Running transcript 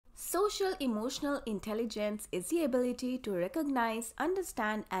Social emotional intelligence is the ability to recognize,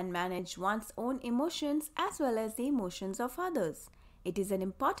 understand, and manage one's own emotions as well as the emotions of others. It is an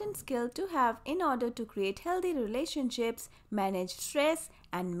important skill to have in order to create healthy relationships, manage stress,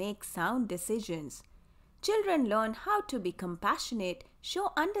 and make sound decisions. Children learn how to be compassionate,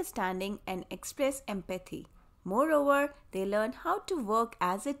 show understanding, and express empathy. Moreover, they learn how to work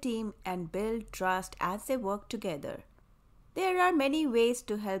as a team and build trust as they work together. There are many ways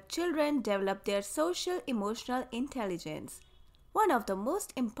to help children develop their social emotional intelligence. One of the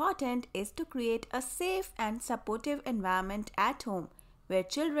most important is to create a safe and supportive environment at home where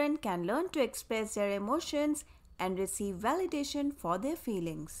children can learn to express their emotions and receive validation for their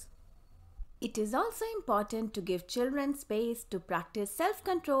feelings. It is also important to give children space to practice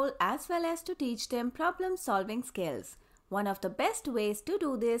self-control as well as to teach them problem-solving skills. One of the best ways to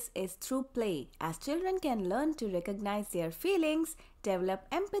do this is through play, as children can learn to recognize their feelings, develop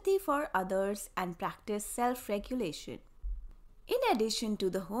empathy for others, and practice self-regulation. In addition to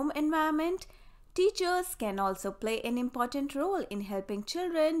the home environment, teachers can also play an important role in helping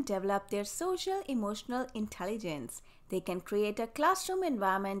children develop their social emotional intelligence. They can create a classroom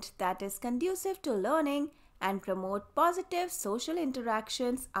environment that is conducive to learning and promote positive social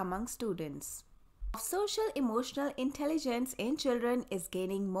interactions among students. Social emotional intelligence in children is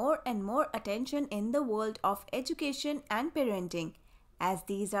gaining more and more attention in the world of education and parenting, as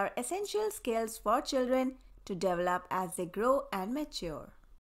these are essential skills for children to develop as they grow and mature.